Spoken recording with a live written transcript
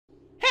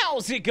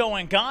How's it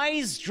going,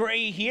 guys?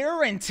 Drae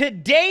here, and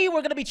today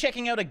we're going to be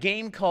checking out a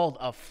game called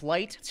A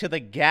Flight to the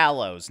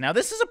Gallows. Now,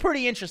 this is a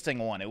pretty interesting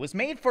one. It was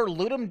made for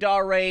Ludum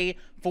Dare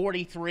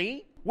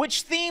 43,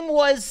 which theme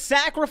was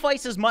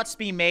sacrifices must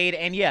be made,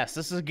 and yes,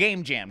 this is a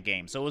game jam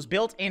game. So it was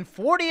built in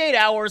 48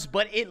 hours,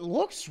 but it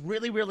looks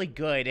really, really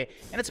good,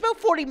 and it's about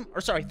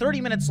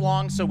 30 minutes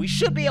long, so we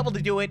should be able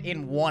to do it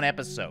in one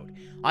episode.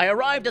 I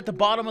arrived at the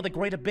bottom of the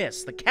Great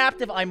Abyss. The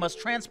captive I must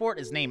transport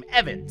is named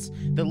Evans,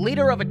 the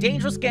leader of a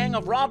dangerous gang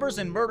of robbers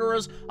and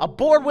murderers.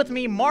 Aboard with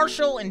me,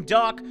 Marshall and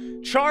Doc,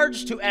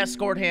 charged to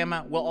escort him,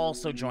 will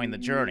also join the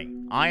journey.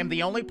 I am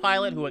the only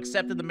pilot who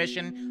accepted the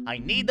mission. I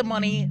need the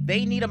money.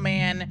 They need a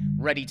man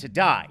ready to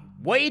die.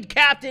 Wade,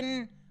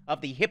 captain of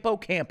the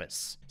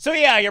Hippocampus. So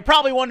yeah, you're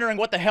probably wondering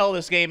what the hell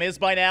this game is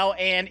by now,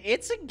 and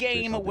it's a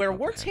game where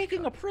we're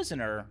taking a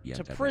prisoner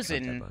to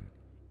prison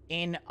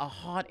in a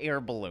hot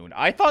air balloon.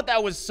 I thought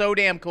that was so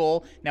damn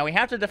cool. Now, we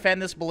have to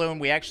defend this balloon.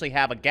 We actually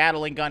have a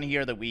Gatling gun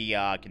here that we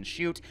can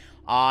shoot.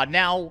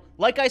 Now,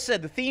 like I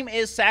said, the theme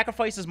is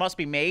sacrifices must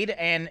be made,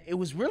 and it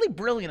was really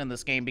brilliant in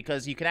this game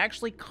because you can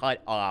actually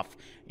cut off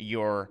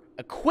your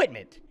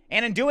equipment.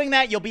 And in doing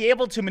that, you'll be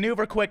able to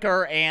maneuver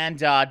quicker and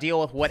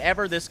deal with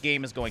whatever this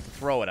game is going to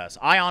throw at us.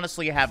 I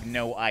honestly have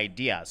no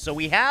idea. So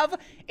we have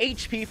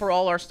HP for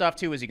all our stuff,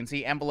 too. As you can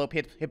see, envelope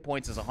hit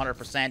points is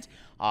 100%.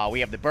 We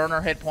have the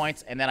burner hit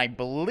points, and then I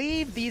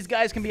believe these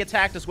guys can be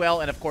attacked as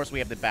well. And, of course, we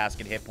have the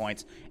basket hit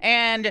points.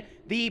 And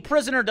the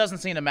prisoner doesn't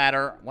seem to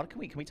matter. What can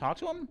we talk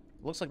to him?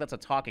 Looks like that's a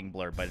talking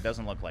blurb, but it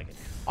doesn't look like it.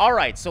 All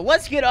right, so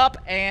let's get up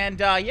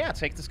and, yeah,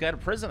 take this guy to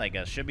prison, I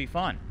guess. Should be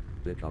fun.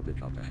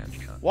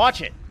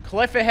 Watch it.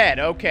 Cliff ahead.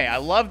 Okay, I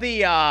love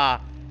the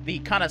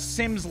kind of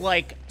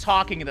Sims-like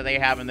talking that they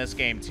have in this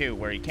game, too,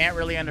 where you can't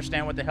really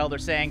understand what the hell they're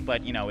saying,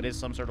 but, you know, it is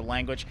some sort of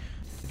language.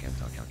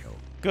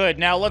 Good,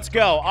 now let's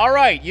go. All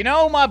right, you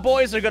know my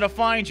boys are going to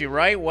find you,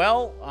 right?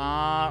 Well,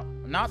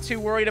 not too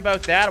worried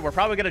about that. We're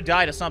probably going to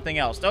die to something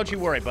else. Don't you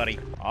worry, buddy.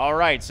 All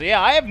right, so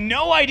yeah, I have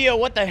no idea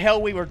what the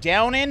hell we were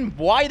down in,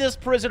 why this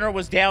prisoner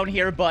was down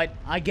here, but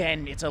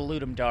again, it's a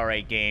Ludum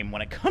Dare game.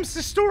 When it comes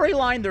to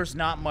storyline, there's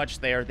not much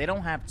there. They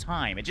don't have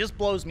time. It just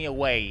blows me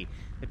away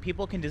that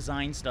people can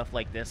design stuff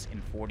like this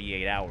in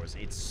 48 hours.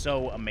 It's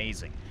so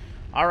amazing.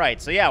 All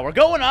right, so yeah, we're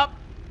going up.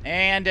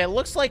 And it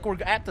looks like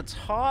we're at the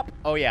top.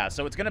 Oh, yeah,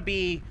 so it's going to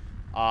be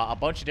a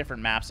bunch of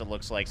different maps, it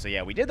looks like. So,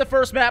 yeah, we did the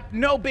first map.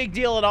 No big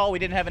deal at all. We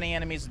didn't have any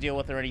enemies to deal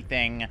with or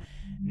anything.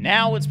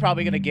 Now it's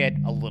probably going to get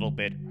a little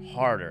bit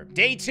harder.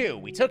 Day 2.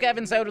 We took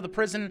Evans out of the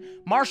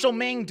prison. Marshall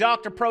Ming,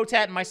 Dr.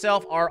 Protat, and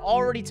myself are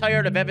already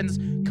tired of Evans'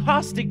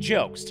 caustic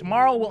jokes.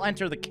 Tomorrow we'll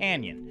enter the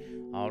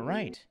canyon. All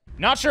right.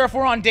 Not sure if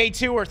we're on day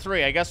 2 or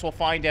 3. I guess we'll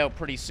find out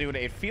pretty soon.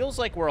 It feels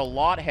like we're a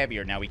lot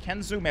heavier. Now, we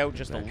can zoom out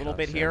just a little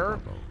bit here.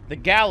 The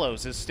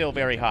Gallows is still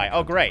very high.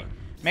 Oh, great.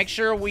 Make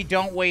sure we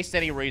don't waste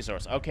any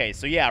resource. Okay,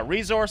 so yeah,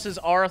 resources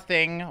are a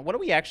thing. What do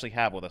we actually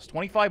have with us?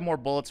 25 more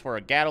bullets for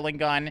a Gatling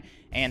gun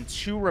and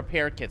 2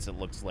 repair kits, it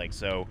looks like.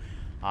 So,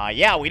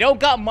 yeah, we don't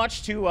got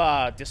much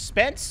to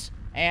dispense.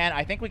 And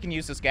I think we can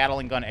use this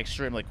Gatling gun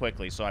extremely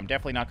quickly. So I'm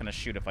definitely not going to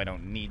shoot if I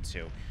don't need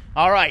to.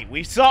 All right,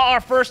 we saw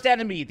our first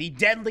enemy, the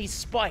deadly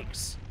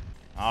spikes.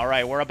 All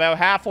right, we're about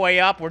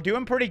halfway up. We're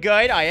doing pretty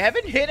good. I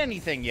haven't hit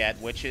anything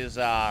yet, which is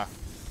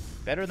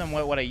better than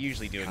what I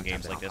usually do in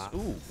games like this.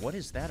 Ooh, what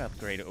is that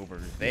upgrade over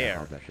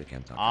there?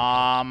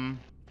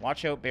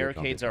 Watch out,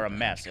 barricades are a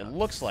mess. It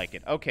looks like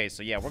it. Okay,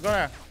 so yeah, we're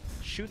gonna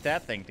shoot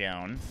that thing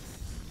down.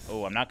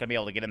 Oh, I'm not gonna be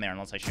able to get in there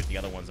unless I shoot the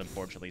other ones,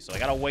 unfortunately. So I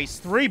gotta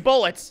waste 3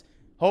 bullets.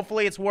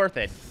 Hopefully it's worth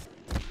it.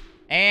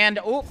 And,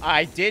 oh,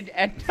 I did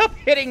end up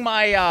hitting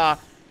my,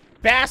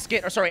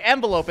 basket, or sorry,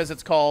 envelope as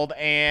it's called,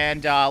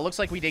 and looks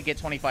like we did get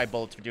 25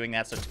 bullets for doing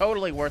that, so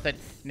totally worth it.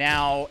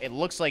 Now, it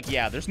looks like,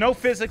 yeah, there's no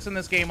physics in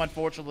this game,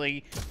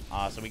 unfortunately,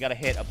 so we gotta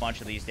hit a bunch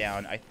of these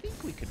down. I think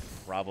we could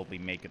probably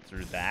make it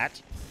through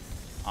that.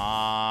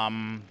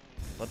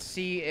 Let's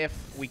see if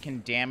we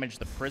can damage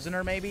the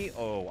prisoner, maybe?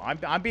 Oh,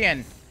 I'm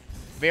being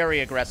very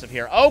aggressive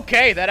here.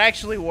 Okay, that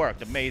actually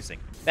worked. Amazing.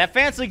 That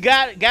fancy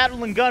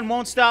Gatling gun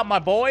won't stop my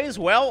boys.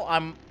 Well,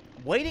 I'm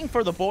waiting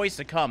for the boys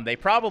to come. They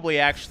probably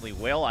actually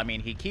will. I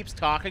mean, he keeps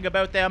talking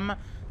about them,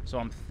 so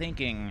I'm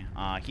thinking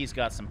he's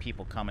got some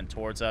people coming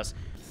towards us.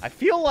 I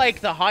feel like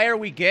the higher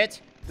we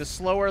get, the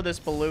slower this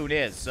balloon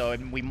is, so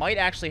we might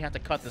actually have to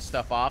cut this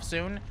stuff off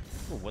soon.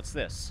 Ooh, what's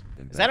this?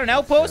 Is that an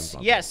outpost?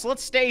 Yes,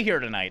 let's stay here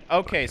tonight.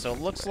 Okay, so it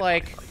looks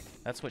like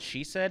that's what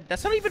she said.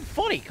 That's not even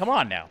funny. Come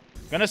on now.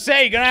 Gonna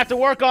say, you're gonna have to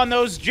work on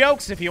those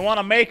jokes if you want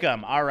to make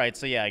them. All right,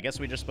 so yeah, I guess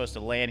we're just supposed to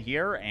land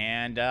here,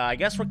 and I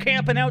guess we're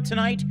camping out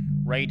tonight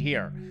right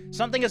here.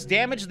 Something has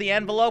damaged the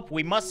envelope.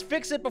 We must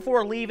fix it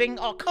before leaving.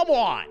 Oh, come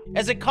on!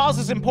 As it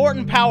causes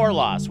important power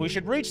loss. We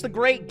should reach the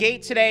Great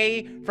Gate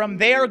today. From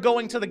there,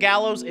 going to the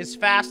Gallows is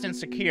fast and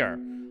secure.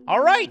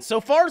 All right,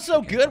 so far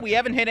so good. We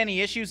haven't hit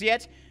any issues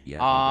yet.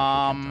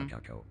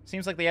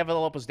 Seems like the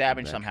envelope was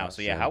damaged somehow.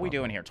 So yeah, how are we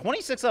doing here?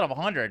 26 out of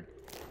 100.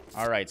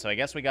 All right, so I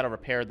guess we got to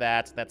repair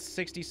that. That's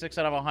 66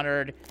 out of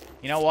 100.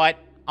 You know what?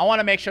 I want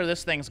to make sure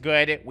this thing's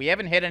good. We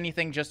haven't hit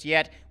anything just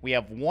yet. We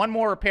have one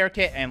more repair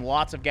kit and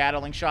lots of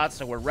Gatling shots,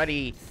 so we're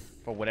ready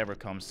for whatever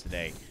comes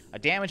today. A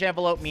damage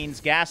envelope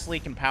means gas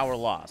leak and power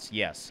loss.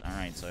 Yes. All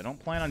right, so I don't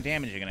plan on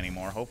damaging it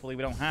anymore. Hopefully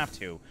we don't have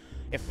to.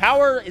 If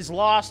power is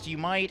lost, you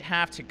might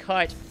have to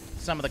cut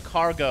some of the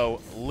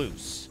cargo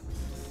loose.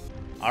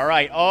 All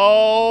right.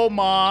 Oh,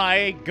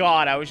 my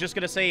God. I was just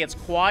going to say it's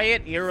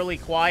quiet, eerily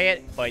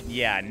quiet. But,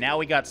 yeah, now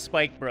we got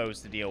Spike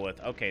Bros to deal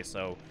with. Okay,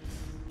 so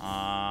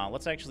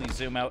let's actually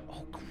zoom out.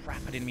 Oh,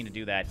 crap. I didn't mean to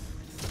do that.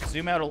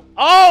 Zoom out.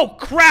 Oh,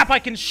 crap. I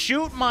can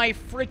shoot my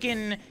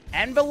freaking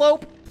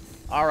envelope.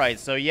 All right,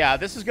 so, yeah,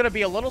 this is going to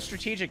be a little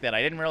strategic then.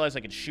 I didn't realize I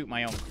could shoot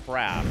my own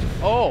craft.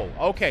 Oh,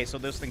 okay, so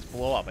those things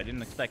blow up. I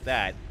didn't expect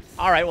that.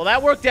 All right, well,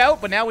 that worked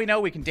out, but now we know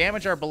we can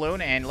damage our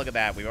balloon, and look at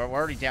that. We're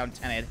already down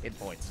 10 hit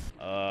points.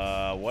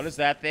 What is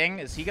that thing?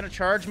 Is he gonna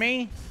charge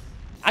me?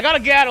 I got a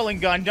Gatling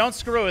gun. Don't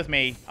screw with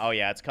me. Oh,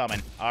 yeah, it's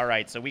coming. All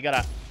right, so we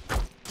gotta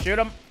shoot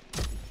him.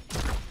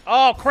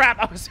 Oh, crap.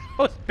 I was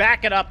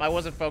backing up. I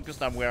wasn't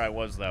focused on where I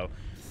was, though.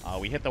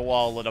 We hit the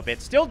wall a little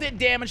bit. Still did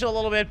damage a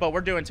little bit, but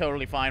we're doing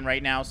totally fine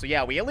right now. So,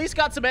 yeah, we at least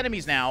got some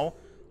enemies now.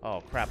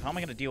 Oh, crap. How am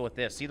I gonna deal with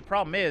this? See, the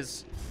problem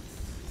is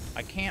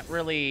I can't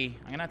really...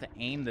 I'm gonna have to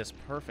aim this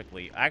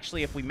perfectly.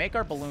 Actually, if we make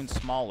our balloon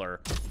smaller...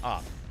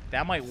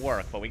 that might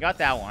work, but we got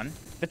that one.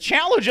 The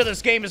challenge of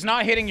this game is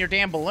not hitting your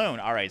damn balloon.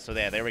 All right, so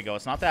there we go.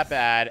 It's not that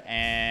bad.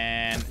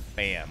 And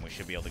bam, we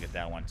should be able to get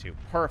that one too.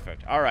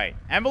 Perfect. All right,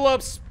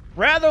 envelope's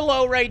rather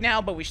low right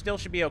now, but we still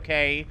should be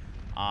okay.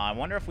 I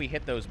wonder if we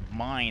hit those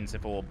mines,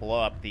 if it will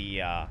blow up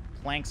the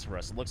planks for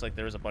us. It looks like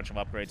there's a bunch of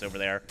upgrades over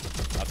there.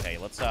 Okay,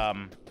 let's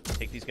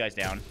take these guys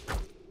down.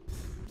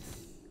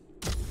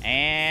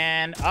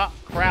 And, oh,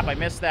 crap, I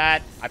missed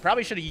that. I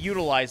probably should have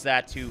utilized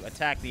that to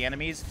attack the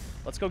enemies.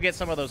 Let's go get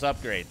some of those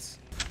upgrades.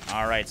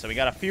 All right, so we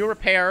got a few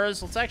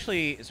repairs. Let's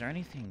actually... Is there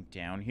anything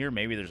down here?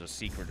 Maybe there's a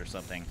secret or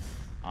something.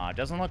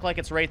 Doesn't look like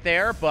it's right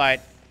there,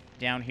 but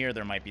down here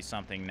there might be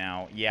something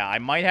now. Yeah, I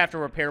might have to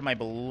repair my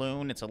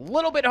balloon. It's a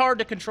little bit hard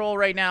to control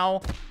right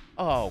now.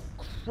 Oh,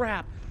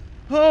 crap.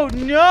 Oh,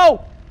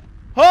 no!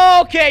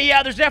 Okay,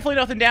 yeah, there's definitely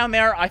nothing down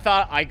there. I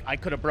thought I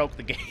could have broke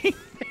the game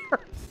there.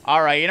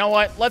 All right, you know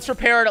what? Let's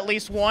repair it at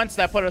least once.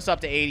 That put us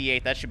up to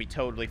 88. That should be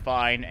totally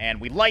fine.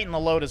 And we lighten the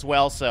load as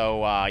well.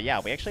 So,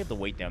 yeah, we actually have the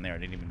weight down there. I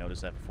didn't even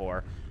notice that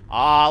before.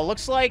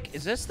 Looks like...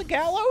 Is this the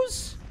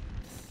Gallows?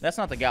 That's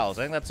not the Gallows.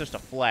 I think that's just a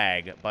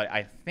flag. But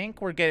I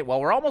think we're getting...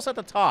 Well, we're almost at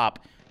the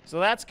top.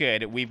 So that's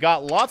good. We've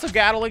got lots of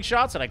Gatling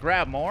shots, and I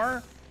grab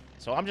more.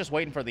 So I'm just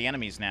waiting for the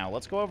enemies now.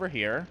 Let's go over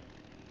here.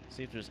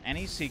 See if there's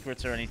any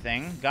secrets or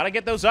anything. Gotta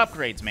get those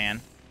upgrades,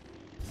 man.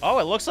 Oh,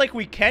 it looks like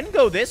we can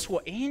go this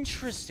way.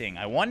 Interesting.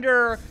 I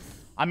wonder...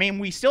 I mean,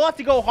 we still have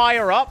to go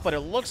higher up, but it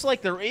looks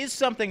like there is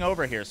something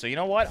over here. So, you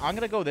know what? I'm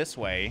going to go this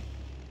way.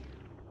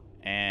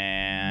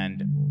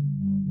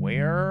 And...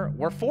 where?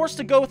 We're forced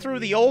to go through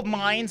the old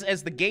mines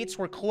as the gates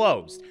were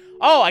closed.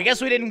 Oh, I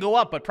guess we didn't go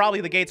up, but probably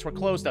the gates were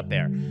closed up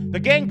there. The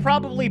gang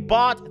probably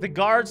bought the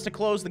guards to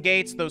close the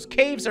gates. Those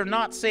caves are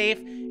not safe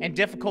and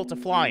difficult to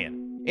fly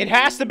in. It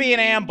has to be an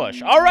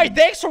ambush. All right,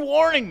 thanks for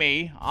warning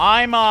me.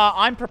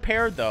 I'm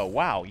prepared, though.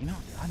 Wow, you know,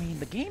 I mean,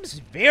 the game's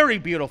very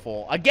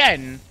beautiful.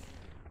 Again,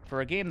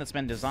 for a game that's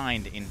been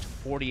designed in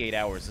 48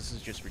 hours, this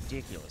is just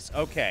ridiculous.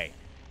 Okay,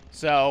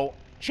 so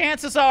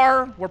chances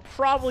are we're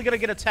probably going to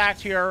get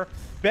attacked here.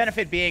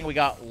 Benefit being we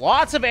got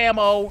lots of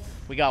ammo,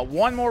 we got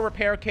one more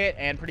repair kit,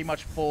 and pretty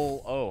much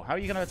full... Oh, how are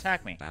you going to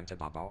attack me?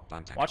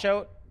 Watch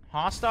out.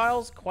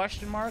 Hostiles?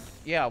 Question mark?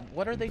 Yeah,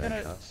 what are they going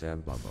to...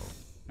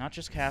 Not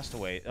just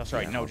castaways. Oh,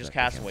 sorry, no, just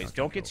castaways.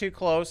 Don't get too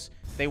close.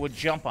 They would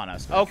jump on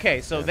us.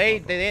 Okay, so they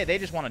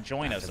just want to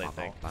join us, I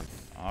think.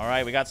 All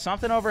right, we got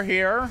something over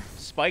here.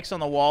 Spikes on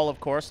the wall, of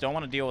course. Don't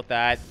want to deal with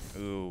that.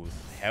 Ooh,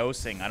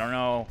 housing. I don't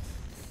know.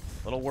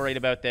 A little worried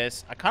about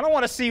this. I kind of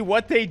want to see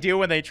what they do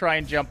when they try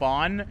and jump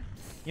on.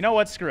 You know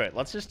what? Screw it.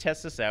 Let's just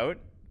test this out.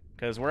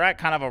 Because we're at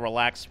kind of a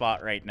relaxed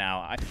spot right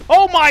now.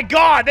 Oh my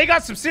god! They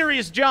got some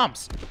serious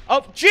jumps!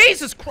 Oh,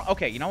 Jesus Christ!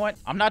 Okay, you know what?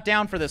 I'm not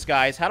down for this,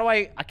 guys. How do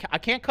I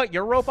can't cut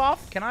your rope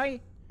off? Can I?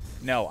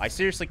 No, I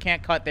seriously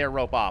can't cut their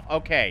rope off.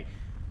 Okay.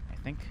 I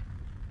think...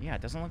 Yeah,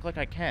 it doesn't look like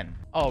I can.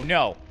 Oh,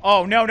 no.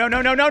 Oh, no, no,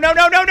 no, no, no, no,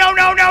 no, no, no,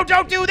 no, no!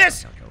 Don't do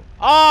this!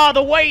 Ah,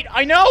 the weight!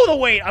 I know the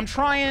weight! I'm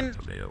trying...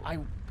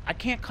 I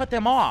can't cut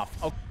them off.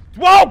 Oh,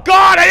 whoa,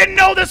 God! I didn't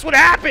know this would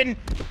happen!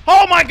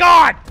 Oh, my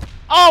God!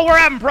 Oh, we're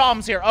having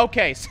problems here.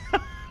 Okay,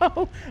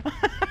 so...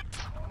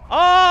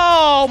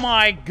 Oh,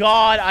 my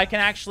God. I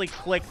can actually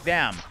click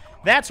them.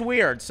 That's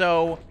weird.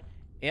 So,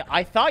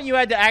 I thought you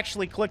had to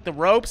actually click the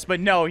ropes, but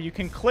no, you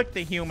can click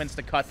the humans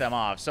to cut them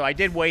off. So, I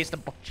did waste a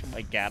bunch of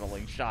my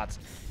Gatling shots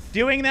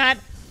doing that.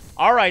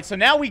 All right, so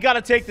now we got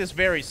to take this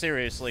very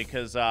seriously,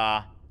 because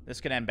this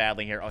could end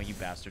badly here. Oh, you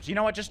bastards. You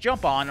know what? Just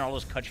jump on, and I'll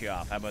just cut you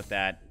off. How about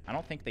that? I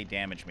don't think they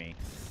damage me.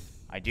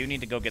 I do need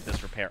to go get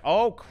this repair.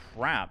 Oh,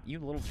 crap. You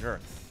little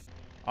jerk.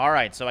 All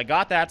right, so I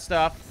got that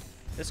stuff.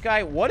 This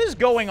guy, what is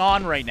going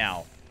on right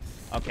now?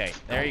 Okay,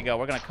 there you go.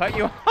 We're going to cut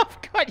you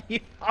off. Cut you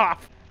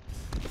off.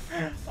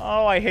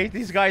 Oh, I hate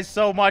these guys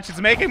so much. It's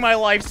making my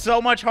life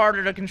so much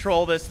harder to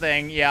control this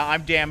thing. Yeah,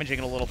 I'm damaging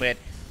it a little bit.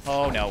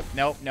 Oh, no.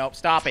 Nope, nope.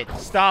 Stop it.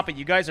 Stop it.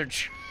 You guys are...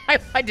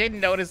 I didn't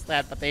notice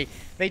that, but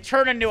they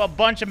turn into a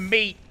bunch of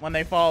meat when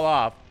they fall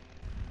off.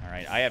 All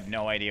right, I have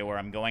no idea where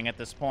I'm going at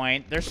this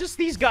point. There's just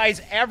these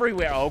guys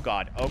everywhere. Oh,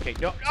 God. Okay,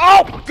 no.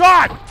 Oh,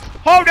 God!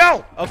 Oh,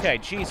 no! Okay,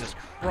 Jesus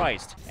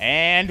Christ.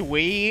 And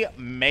we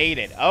made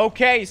it.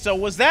 Okay, so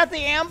was that the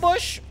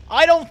ambush?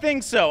 I don't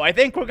think so. I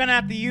think we're gonna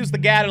have to use the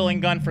Gatling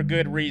gun for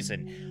good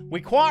reason. We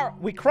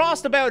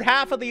crossed about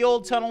half of the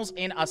old tunnels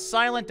in a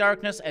silent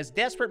darkness as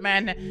desperate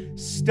men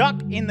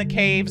stuck in the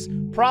caves,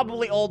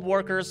 probably old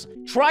workers,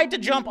 tried to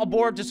jump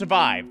aboard to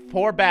survive.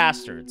 Poor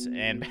bastards.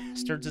 And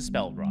bastards is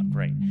spelled wrong.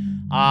 Great.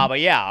 But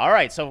yeah, all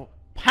right. So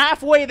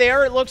halfway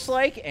there, it looks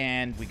like,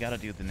 and we gotta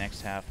do the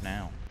next half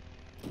now.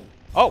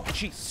 Oh,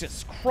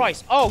 Jesus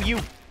Christ. Oh,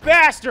 you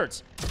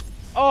bastards.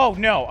 Oh,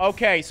 no.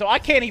 Okay, so I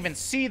can't even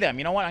see them.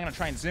 You know what? I'm going to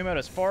try and zoom out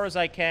as far as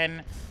I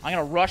can. I'm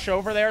going to rush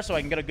over there so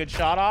I can get a good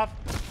shot off.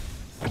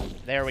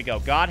 There we go.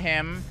 Got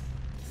him.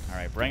 All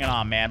right, bring it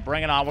on, man.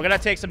 Bring it on. We're going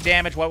to take some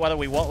damage whether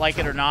we won't like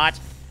it or not.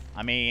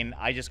 I mean,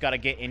 I just got to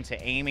get into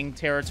aiming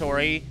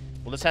territory.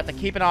 We'll just have to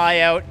keep an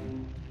eye out.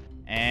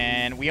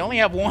 And we only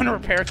have one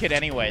repair kit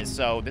anyways,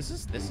 so this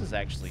is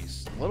actually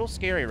a little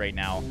scary right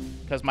now.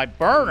 Because my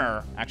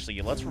burner...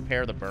 Actually, let's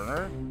repair the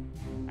burner.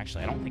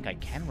 Actually, I don't think I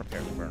can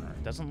repair the burner.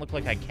 It doesn't look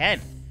like I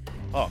can.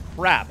 Oh,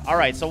 crap. All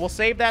right, so we'll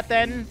save that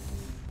then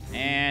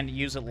and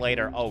use it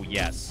later. Oh,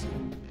 yes.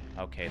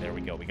 Okay, there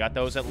we go. We got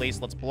those at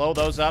least. Let's blow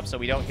those up so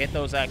we don't hit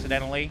those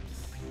accidentally.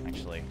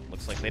 Actually,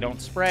 looks like they don't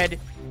spread.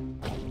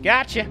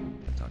 Gotcha.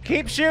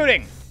 Keep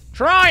shooting.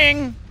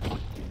 Trying.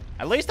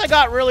 At least I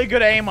got really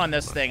good aim on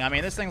this thing. I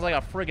mean, this thing's like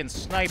a friggin'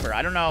 sniper.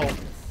 I don't know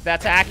if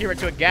that's accurate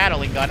to a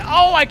Gatling gun.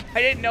 Oh, I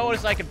didn't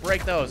notice I could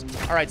break those.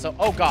 All right, so,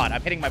 oh, God,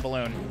 I'm hitting my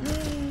balloon.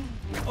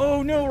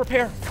 Oh, no,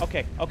 repair.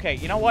 Okay, okay,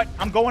 you know what?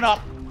 I'm going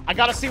up. I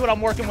gotta see what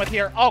I'm working with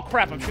here. Oh,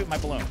 crap, I'm shooting my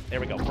balloon. There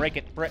we go. Break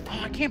it. Oh,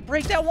 I can't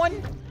break that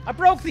one? I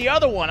broke the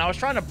other one. I was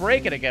trying to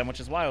break it again, which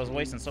is why I was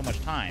wasting so much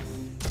time.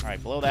 All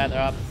right, blow that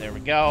up. There we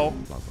go.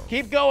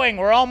 Keep going.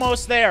 We're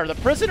almost there. The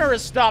prisoner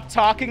has stopped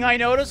talking, I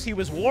noticed. He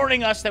was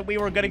warning us that we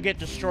were gonna get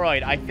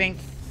destroyed. I think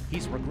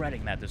he's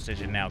regretting that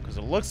decision now, because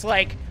it looks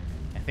like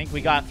I think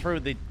we got through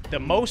the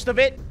most of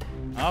it.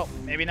 Oh,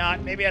 maybe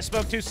not. Maybe I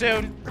spoke too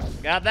soon.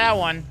 Got that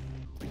one.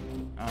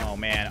 Oh,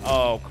 man.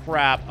 Oh,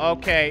 crap.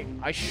 Okay.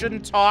 I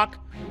shouldn't talk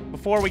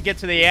before we get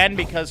to the end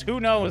because who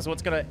knows what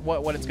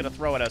it's gonna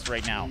throw at us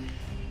right now.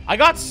 I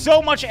got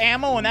so much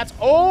ammo and that's...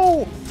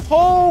 Oh!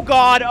 Oh,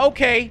 God.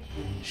 Okay.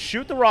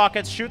 Shoot the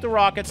rockets. Shoot the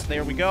rockets.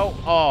 There we go.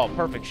 Oh,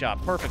 perfect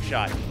shot. Perfect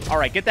shot. All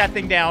right. Get that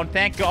thing down.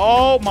 Thank God.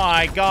 Oh,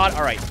 my God.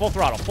 All right. Full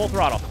throttle. Full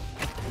throttle.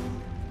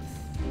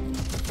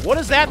 What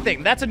is that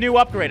thing? That's a new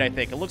upgrade, I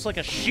think. It looks like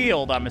a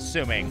shield, I'm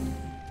assuming.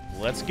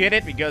 Let's get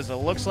it because it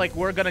looks like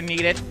we're gonna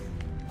need it.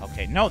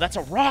 Okay, no, that's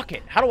a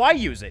rocket. How do I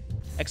use it?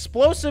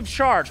 Explosive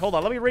charge. Hold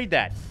on, let me read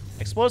that.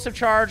 Explosive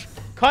charge,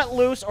 cut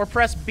loose or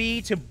press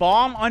B to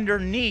bomb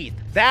underneath.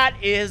 That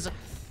is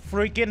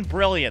freaking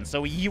brilliant.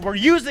 So we're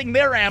using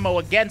their ammo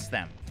against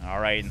them.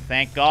 All right, and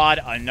thank God,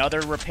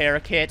 another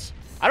repair kit.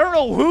 I don't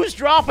know who's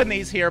dropping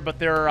these here, but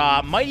they're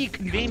mighty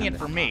convenient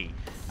for me.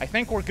 I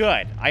think we're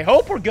good. I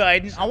hope we're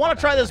good. I want to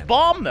try this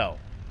bomb, though.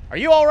 Are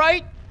you all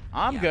right?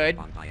 I'm good.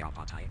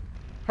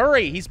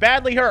 Hurry, he's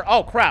badly hurt.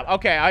 Oh, crap.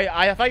 Okay,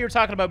 I thought you were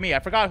talking about me. I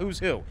forgot who's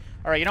who.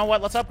 All right, you know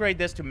what? Let's upgrade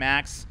this to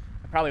max.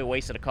 I probably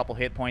wasted a couple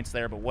hit points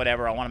there, but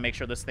whatever. I want to make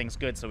sure this thing's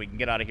good so we can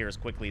get out of here as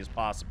quickly as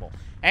possible.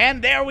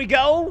 And there we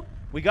go.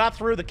 We got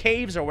through the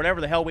caves or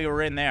whatever the hell we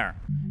were in there.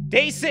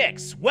 Day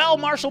 6. Well,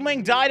 Marshal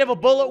Ming died of a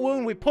bullet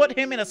wound. We put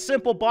him in a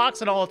simple box,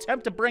 and I'll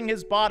attempt to bring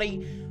his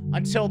body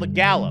until the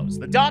gallows.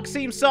 The doc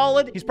seems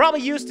solid. He's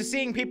probably used to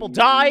seeing people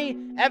die.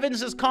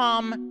 Evans is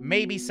calm,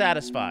 maybe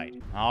satisfied.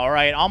 All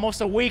right,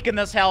 almost a week in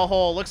this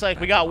hellhole. Looks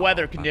like we got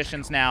weather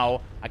conditions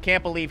now. I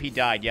can't believe he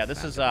died. Yeah,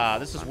 this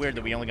is weird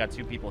that we only got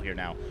 2 people here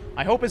now.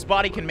 I hope his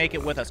body can make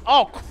it with us.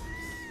 Oh,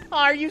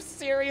 are you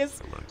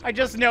serious? I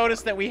just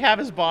noticed that we have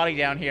his body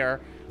down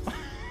here.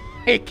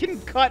 I can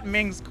cut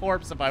Ming's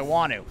corpse if I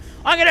want to.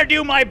 I'm gonna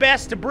do my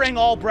best to bring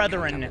all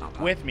brethren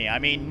with me. I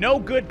mean, no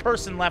good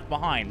person left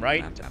behind,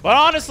 right? But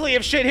honestly,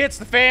 if shit hits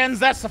the fans,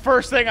 that's the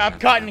first thing I'm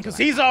cutting because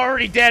he's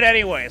already dead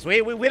anyways. We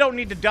don't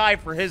need to die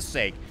for his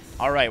sake.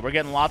 All right, we're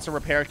getting lots of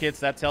repair kits.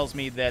 That tells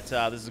me that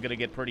this is gonna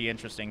get pretty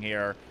interesting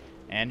here.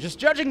 And just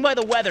judging by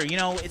the weather, you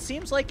know, it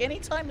seems like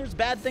anytime there's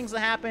bad things that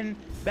happen,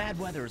 bad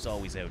weather is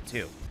always out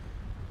too.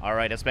 All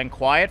right, it's been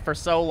quiet for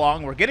so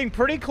long. We're getting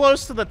pretty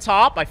close to the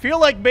top. I feel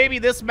like maybe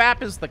this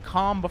map is the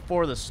calm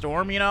before the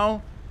storm, you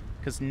know?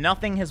 Because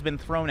nothing has been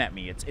thrown at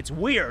me. It's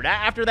weird.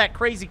 After that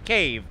crazy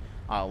cave,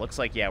 looks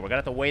like, yeah, we're going to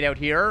have to wait out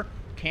here,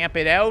 camp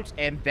it out,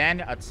 and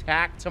then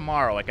attack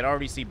tomorrow. I can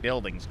already see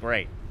buildings.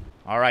 Great.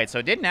 All right, so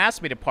it didn't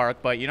ask me to park,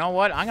 but you know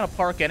what? I'm going to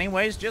park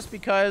anyways just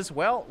because,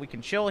 well, we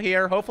can chill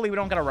here. Hopefully we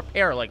don't got to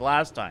repair like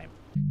last time.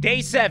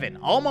 Day 7,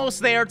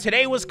 almost there.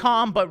 Today was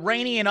calm, but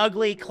rainy and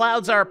ugly.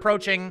 Clouds are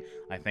approaching.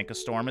 I think a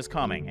storm is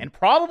coming, and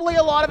probably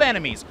a lot of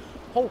enemies.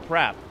 Oh,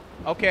 crap.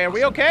 Okay, are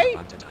we okay?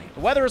 The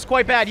weather is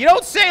quite bad. You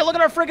don't say! Look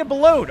at our friggin'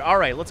 balloon!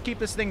 Alright, let's keep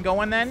this thing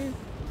going then.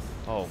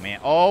 Oh, man.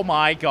 Oh,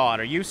 my God.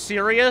 Are you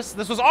serious?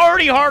 This was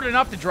already hard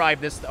enough to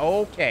drive this.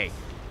 Okay.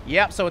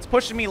 Yep, so it's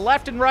pushing me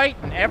left and right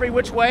and every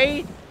which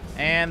way.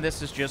 And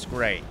this is just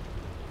great.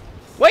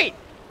 Wait!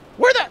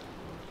 Where the...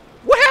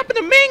 What happened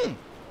to Ming?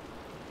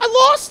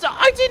 I lost...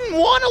 I didn't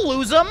want to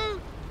lose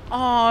him!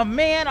 Aw,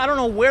 man. I don't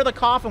know where the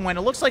coffin went.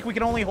 It looks like we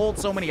can only hold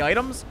so many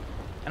items.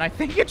 And I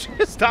think it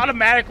just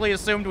automatically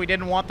assumed we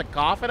didn't want the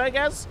coffin, I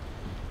guess.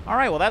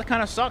 Alright, well, that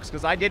kind of sucks,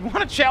 because I did want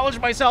to challenge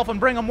myself and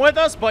bring him with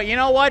us, but you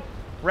know what?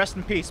 Rest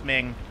in peace,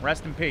 Ming.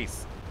 Rest in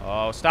peace.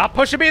 Oh, stop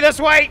pushing me this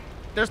way!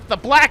 There's the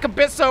black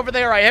abyss over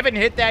there. I haven't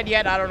hit that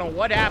yet. I don't know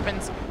what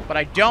happens, but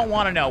I don't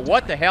want to know.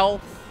 What the hell?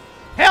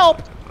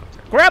 Help!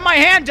 Grab my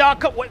hand,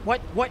 Doc!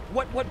 What?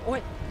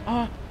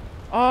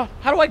 How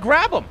do I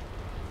grab him?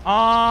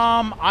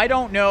 I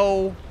don't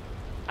know.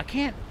 I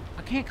can't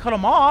cut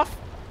him off.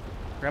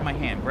 Grab my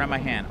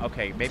hand.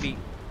 Okay, maybe...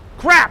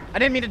 Crap! I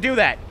didn't mean to do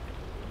that.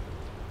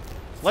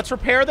 Let's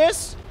repair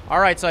this.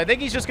 Alright, so I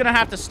think he's just gonna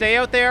have to stay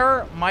out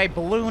there. My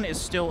balloon is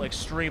still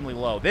extremely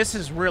low. This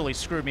has really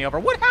screwed me over.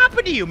 What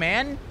happened to you,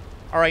 man?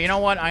 Alright, you know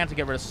what? I have to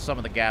get rid of some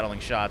of the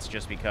Gatling shots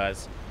just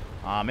because.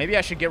 Maybe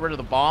I should get rid of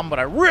the bomb, but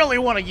I really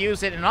want to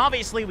use it. And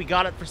obviously, we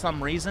got it for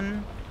some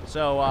reason.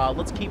 So,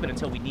 let's keep it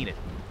until we need it.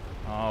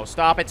 Oh,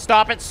 stop it,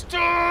 stop it,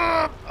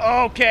 stop!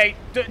 Okay,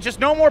 just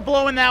no more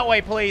blowing that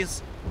way,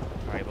 please.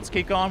 Alright, let's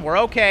keep going. We're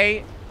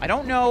okay. I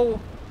don't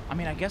know. I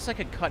mean, I guess I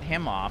could cut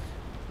him off.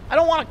 I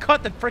don't want to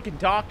cut the freaking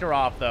doctor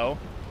off, though.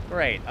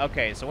 Great.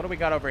 Okay, so what do we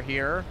got over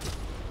here?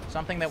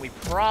 Something that we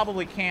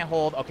probably can't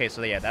hold. Okay,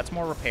 so yeah, that's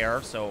more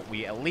repair. So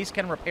we at least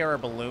can repair our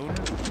balloon.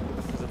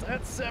 So it's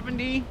at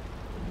 70.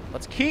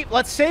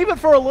 Let's save it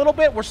for a little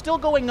bit. We're still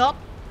going up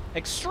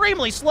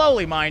extremely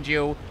slowly, mind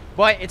you.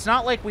 But it's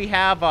not like we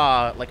have,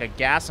 like a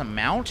gas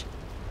amount.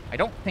 I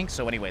don't think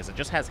so anyways. It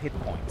just has hit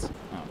points.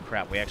 Oh,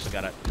 crap. We actually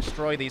got to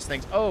destroy these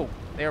things. Oh,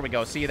 there we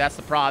go. See, that's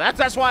the problem.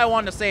 That's why I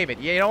wanted to save it.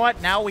 You know what?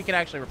 Now we can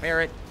actually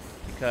repair it.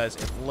 Because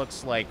it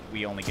looks like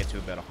we only get to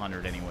about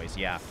 100 anyways,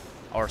 yeah.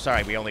 Or,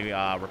 sorry, we only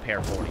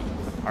repair 40.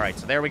 Alright,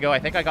 so there we go. I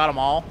think I got them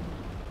all.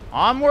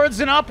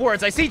 Onwards and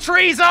upwards. I see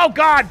trees! Oh,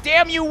 God!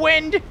 Damn you,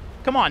 wind!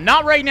 Come on,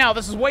 not right now.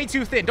 This is way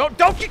too thin. Don't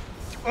get...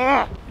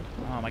 Ugh.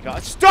 Oh, my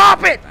God.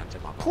 Stop it!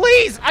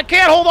 Please! I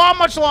can't hold on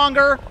much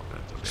longer!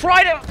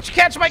 Try to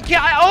catch my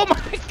cat. Oh,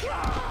 my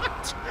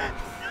God!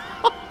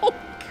 Oh,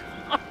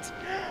 God!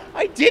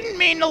 I didn't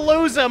mean to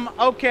lose him.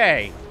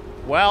 Okay.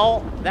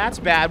 Well, that's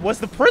bad. Was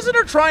the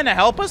prisoner trying to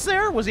help us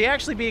there? Was he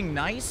actually being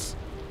nice?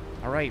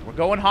 All right, we're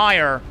going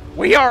higher.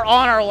 We are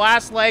on our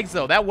last legs,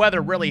 though. That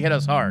weather really hit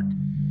us hard.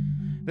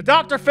 The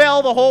doctor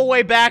fell the whole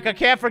way back. I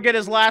can't forget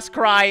his last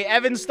cry.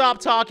 Evan, stop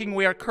talking.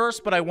 We are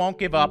cursed, but I won't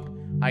give up.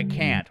 I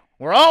can't.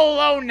 We're all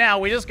alone now.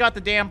 We just got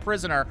the damn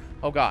prisoner.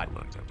 Oh, God.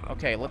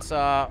 Okay, let's,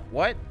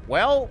 what?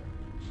 Well,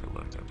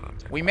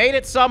 we made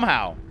it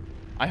somehow.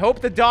 I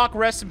hope the doc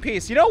rests in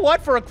peace. You know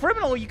what? For a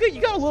criminal, you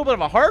got a little bit of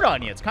a heart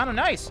on you. It's kind of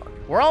nice.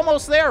 We're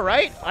almost there,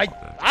 right?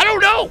 I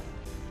don't know.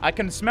 I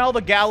can smell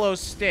the gallows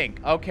stink.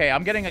 Okay,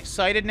 I'm getting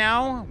excited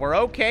now. We're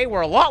okay.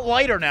 We're a lot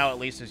lighter now, at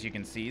least, as you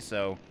can see.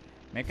 So,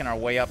 making our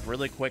way up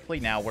really quickly.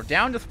 Now, we're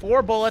down to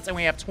 4 bullets, and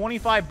we have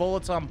 25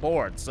 bullets on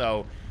board.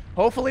 So,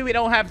 hopefully we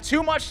don't have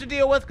too much to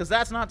deal with, because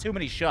that's not too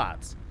many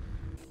shots.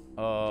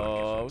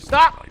 Oh,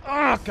 stop!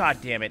 Oh, God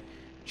damn it.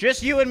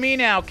 Just you and me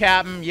now,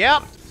 Captain.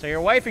 Yep. So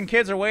your wife and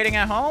kids are waiting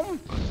at home?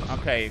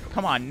 Okay,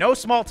 come on. No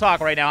small talk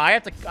right now. I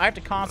have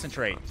to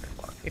concentrate.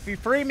 If you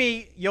free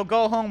me, you'll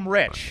go home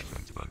rich.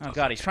 Oh,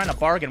 God, he's trying to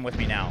bargain with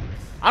me now.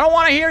 I don't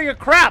want to hear your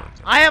crap.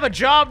 I have a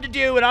job to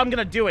do, and I'm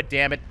going to do it,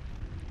 damn it.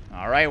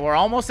 All right, we're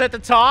almost at the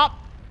top.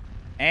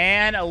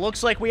 And it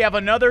looks like we have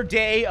another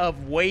day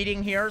of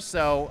waiting here.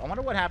 So I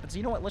wonder what happens.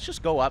 You know what? Let's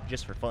just go up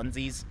just for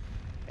funsies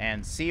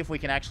and see if we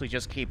can actually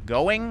just keep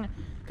going.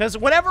 Because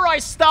whenever I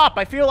stop,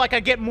 I feel like I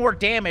get more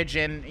damage,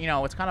 and, you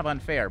know, it's kind of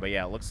unfair. But,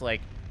 yeah, it looks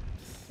like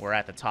we're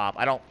at the top.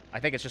 I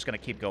think it's just going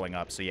to keep going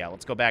up. So, yeah,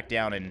 let's go back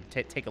down and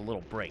take a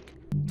little break.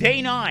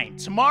 Day 9.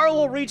 Tomorrow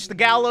we'll reach the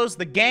gallows.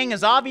 The gang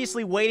is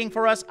obviously waiting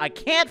for us. I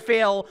can't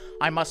fail.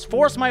 I must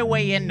force my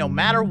way in no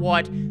matter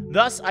what.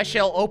 Thus, I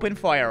shall open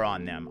fire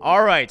on them.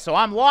 All right, so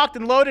I'm locked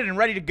and loaded and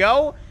ready to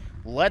go.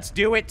 Let's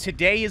do it.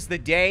 Today is the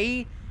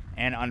day.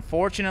 And,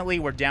 unfortunately,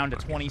 we're down to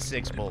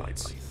 26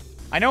 bullets.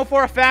 I know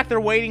for a fact they're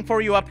waiting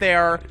for you up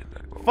there.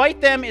 Fight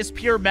them is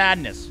pure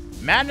madness.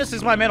 Madness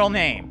is my middle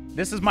name.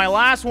 This is my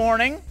last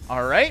warning.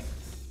 All right.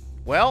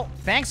 Well,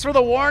 thanks for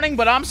the warning,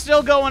 but I'm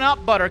still going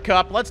up,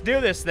 Buttercup. Let's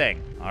do this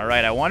thing. All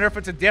right, I wonder if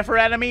it's a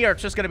different enemy or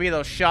it's just going to be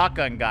those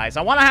shotgun guys.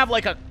 I want to have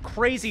like a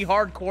crazy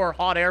hardcore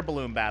hot air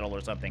balloon battle or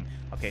something.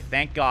 Okay,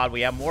 thank God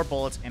we have more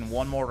bullets and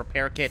one more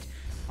repair kit.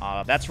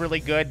 That's really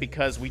good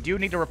because we do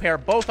need to repair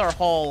both our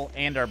hull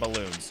and our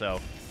balloon, so...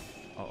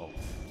 Uh-oh.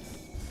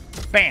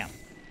 Bam!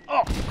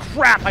 Oh,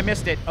 crap, I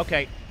missed it.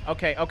 Okay,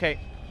 okay, okay.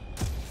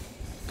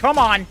 Come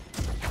on.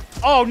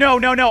 Oh, no,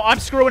 no, no, I'm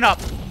screwing up.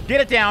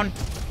 Get it down.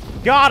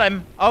 Got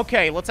him.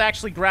 Okay, let's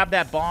actually grab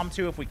that bomb,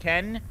 too, if we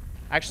can.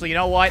 Actually, you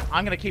know what?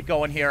 I'm gonna keep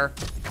going here.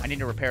 I need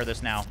to repair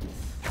this now.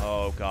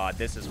 Oh, God.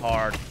 This is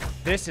hard.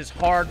 This is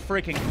hard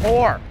freaking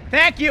core.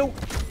 Thank you.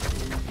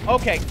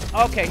 Okay.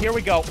 Okay, here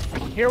we go.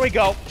 Here we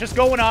go. Just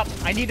going up.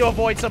 I need to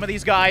avoid some of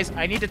these guys.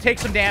 I need to take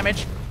some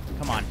damage.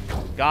 Come on.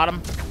 Got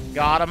him.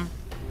 Got him.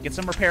 Get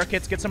some repair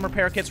kits. Get some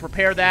repair kits.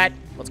 Repair that.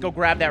 Let's go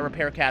grab that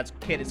repair kit.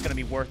 It's going to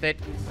be worth it.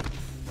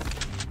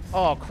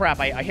 Oh, crap.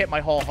 I hit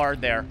my hull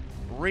hard there.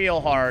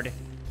 Real hard.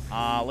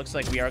 Looks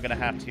like we are going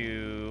to have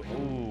to...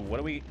 Ooh, what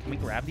do we... Can we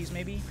grab these,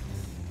 maybe?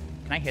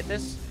 Can I hit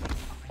this?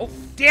 Oh,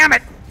 damn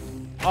it!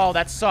 Oh,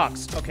 that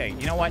sucks. Okay,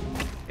 you know what?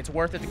 It's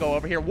worth it to go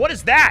over here. What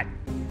is that?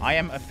 I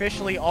am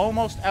officially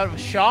almost out of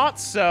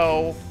shots,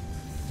 so...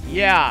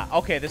 Yeah,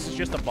 okay, this is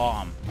just a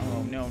bomb.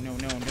 Oh, no, no,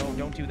 no, no,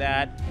 don't do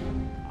that.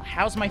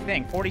 How's my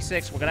thing?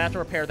 46, we're gonna have to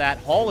repair that.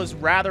 Hull is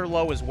rather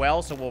low as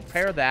well, so we'll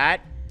repair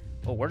that.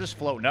 Oh, we're just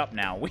floating up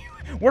now.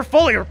 We're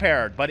fully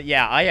repaired. But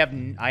yeah, I have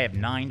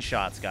 9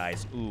 shots,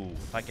 guys. Ooh,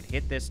 if I could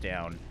hit this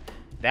down,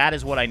 that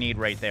is what I need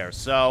right there.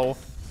 So,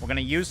 we're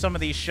gonna use some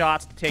of these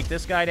shots to take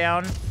this guy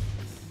down.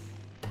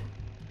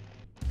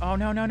 Oh,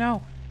 no, no,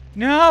 no.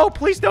 No,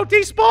 please don't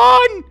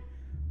despawn!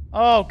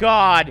 Oh,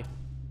 God.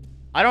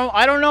 I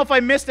don't know if I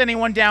missed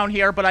anyone down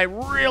here, but I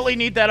really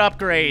need that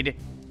upgrade.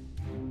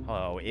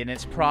 Oh, and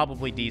it's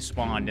probably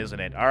despawned, isn't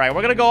it? All right,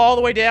 we're gonna go all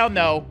the way down,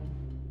 though.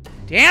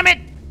 Damn it!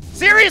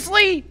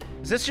 Seriously?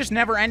 Is this just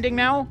never ending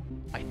now?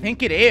 I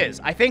think it is.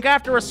 I think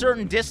after a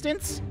certain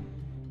distance...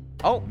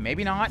 Oh,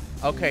 maybe not.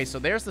 Okay, so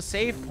there's the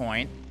save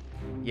point.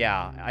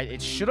 Yeah,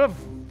 it should have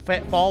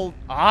fall...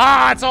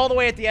 Ah, it's all the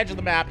way at the edge of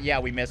the map. Yeah,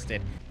 we missed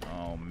it.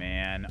 Oh,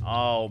 man.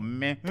 Oh,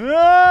 man.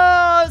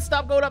 Ah,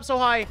 stop going up so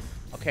high.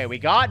 Okay, we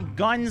got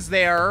guns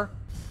there.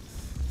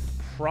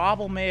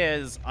 Problem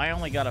is, I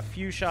only got a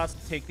few shots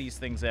to take these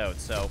things out,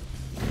 so...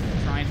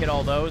 Try and hit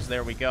all those.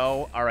 There we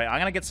go. All right, I'm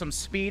going to get some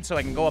speed so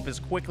I can go up as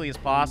quickly as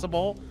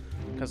possible.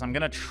 Because I'm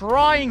going to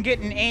try and get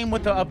an aim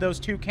with of those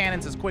 2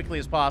 cannons as quickly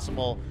as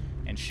possible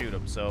and shoot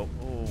them. So,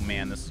 oh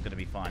man, this is going to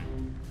be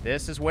fun.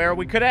 This is where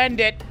we could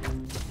end it.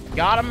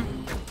 Got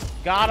him.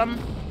 Got him.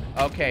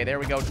 Okay, there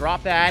we go.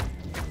 Drop that.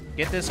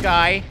 Get this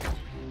guy.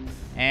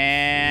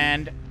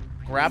 And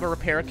grab a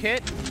repair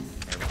kit.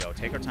 There we go.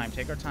 Take our time.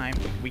 Take our time.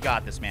 We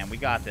got this, man. We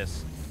got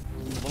this.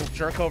 Little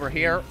jerk over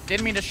here.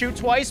 Didn't mean to shoot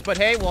twice, but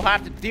hey, we'll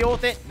have to deal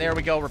with it. There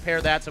we go.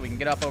 Repair that so we can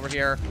get up over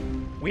here.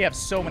 We have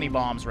so many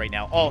bombs right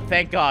now. Oh,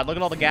 thank God. Look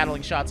at all the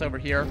Gatling shots over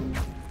here.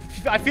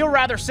 I feel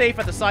rather safe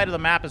at the side of the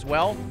map as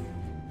well.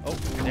 Oh,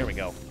 there we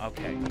go.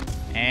 Okay.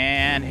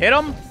 And hit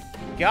him.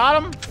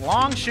 Got him.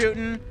 Long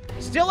shooting.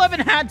 Still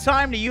haven't had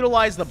time to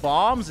utilize the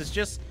bombs. It's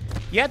just,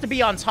 you have to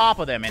be on top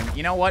of them. And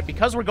you know what?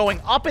 Because we're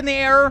going up in the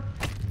air,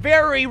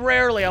 very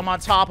rarely I'm on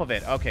top of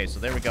it. Okay, so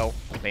there we go.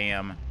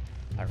 Bam.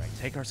 All right,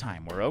 take our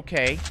time. We're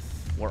okay.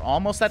 We're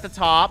almost at the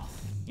top.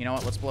 You know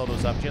what? Let's blow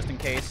those up just in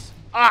case.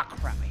 Ah,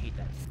 crap. I hate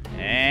that.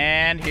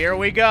 And here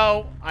we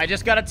go. I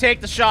just got to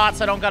take the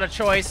shots. I don't got a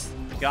choice.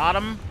 Got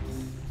him.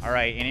 All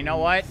right, and you know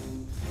what?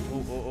 Ooh,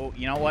 ooh, ooh.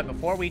 You know what?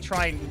 Before we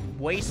try and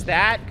waste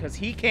that, because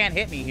he can't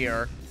hit me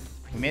here,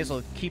 we may as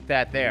well keep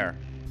that there.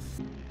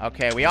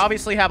 Okay, we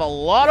obviously have a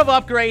lot of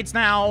upgrades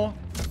now.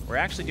 We're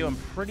actually doing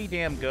pretty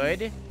damn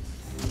good.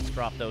 Let's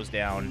drop those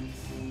down.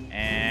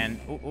 And,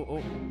 ooh, ooh,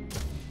 ooh.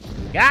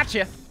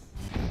 Gotcha!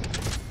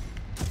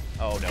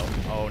 Oh, no.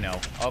 Oh, no.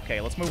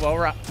 Okay, let's move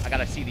over. I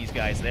gotta see these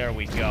guys. There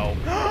we go.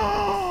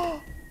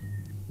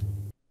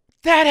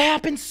 That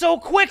happened so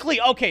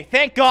quickly! Okay,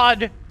 thank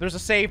God there's a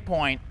save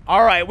point.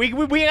 Alright, we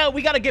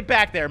gotta get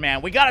back there,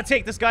 man. We gotta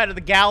take this guy to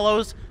the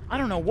gallows. I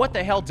don't know what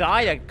the hell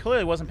died. I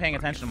clearly wasn't paying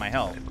attention to my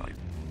health.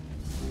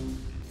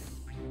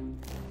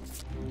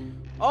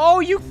 Oh,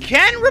 you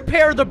can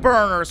repair the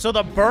burner! So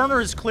the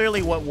burner is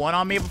clearly what won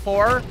on me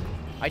before.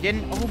 I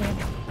didn't... Oh, man.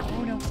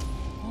 Oh, no.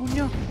 Oh,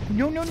 no.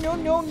 No, no, no,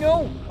 no,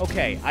 no.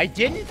 Okay, I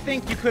didn't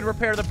think you could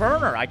repair the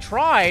burner. I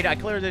tried. I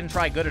clearly didn't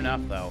try good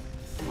enough, though.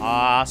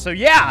 So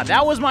yeah,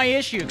 that was my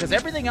issue, because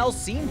everything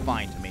else seemed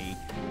fine to me.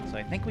 So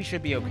I think we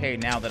should be okay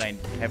now that I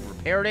have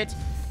repaired it.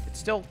 It's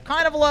still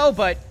kind of low,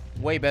 but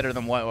way better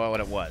than what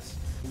it was.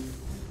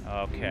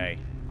 Okay.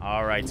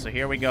 All right, so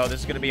here we go. This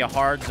is going to be a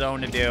hard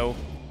zone to do.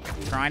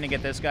 Trying to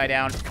get this guy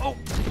down. Oh,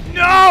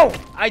 no!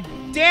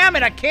 Damn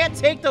it, I can't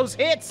take those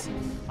hits.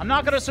 I'm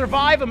not going to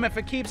survive him if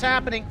it keeps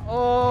happening.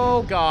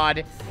 Oh,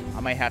 God. I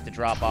might have to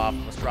drop off.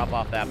 Let's drop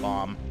off that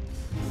bomb.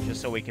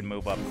 Just so we can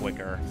move up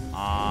quicker.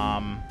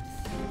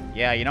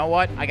 Yeah, you know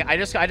what? I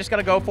just got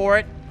to go for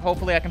it.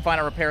 Hopefully I can find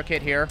a repair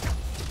kit here.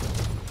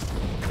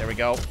 There we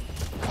go.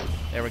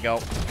 There we go.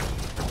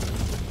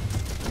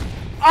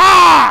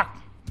 Ah!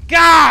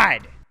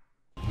 God!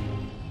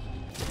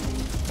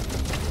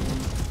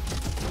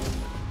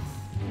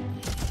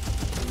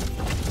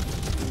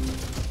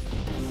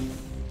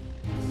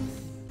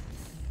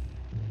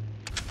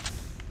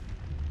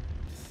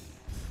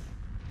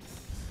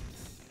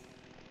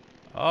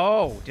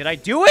 Oh, did I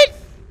do it?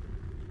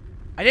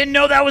 I didn't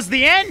know that was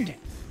the end.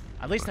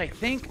 At least I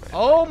think.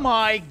 Oh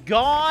my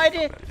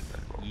God.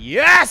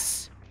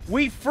 Yes!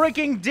 We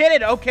freaking did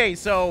it. Okay,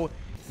 so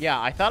Yeah,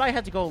 I thought I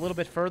had to go a little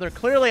bit further.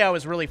 Clearly, I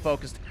was really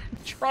focused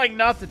trying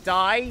not to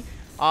die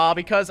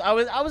because I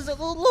was a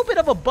little bit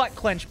of a butt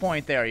clench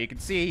point there. You can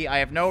see I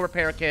have no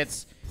repair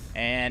kits,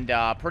 and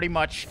pretty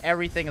much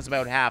everything is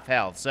about half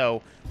health.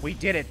 So we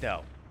did it,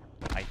 though.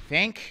 I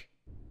think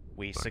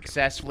we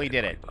successfully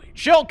did it.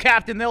 Chill,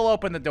 Captain. They'll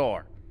open the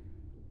door.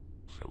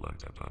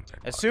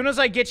 As soon as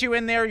I get you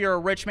in there, you're a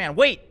rich man.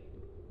 Wait!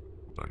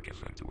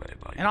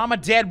 And I'm a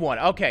dead one.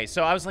 Okay,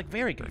 so I was, like,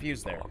 very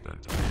confused there.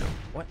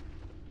 What?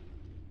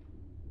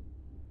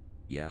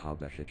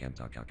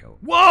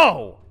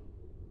 Whoa!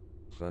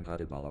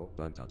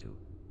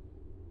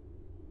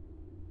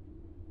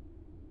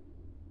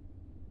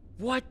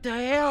 What the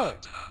hell?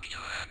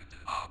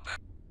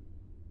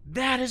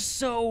 That is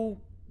so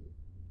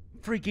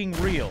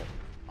freaking real.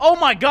 Oh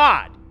my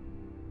god!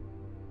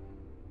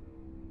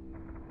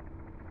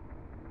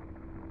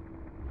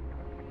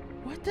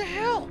 What the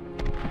hell?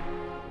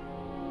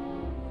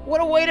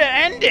 What a way to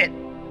end it!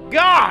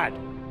 God!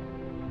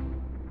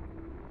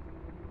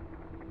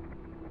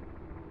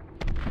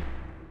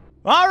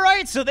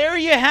 Alright, so there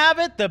you have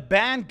it. The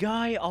bad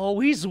guy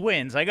always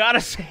wins. I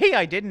gotta say,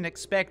 I didn't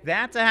expect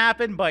that to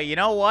happen, but you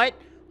know what?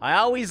 I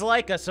always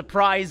like a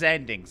surprise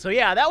ending. So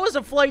yeah, that was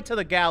a flight to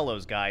the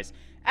gallows, guys.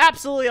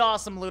 Absolutely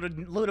awesome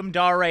Ludum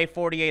Dare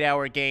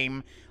 48-hour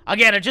game.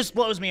 Again, it just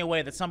blows me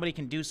away that somebody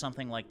can do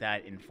something like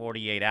that in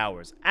 48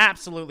 hours.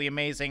 Absolutely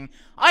amazing.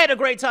 I had a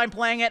great time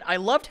playing it. I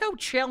loved how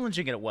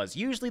challenging it was.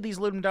 Usually these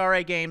Ludum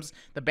Dare games,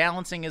 the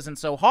balancing isn't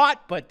so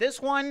hot, but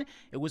this one,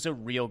 it was a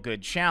real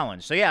good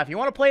challenge. So yeah, if you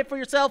want to play it for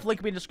yourself, link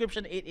in the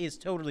description. It is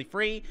totally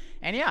free.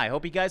 And yeah, I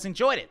hope you guys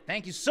enjoyed it.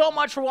 Thank you so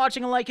much for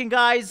watching and liking,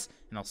 guys,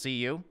 and I'll see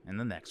you in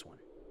the next one.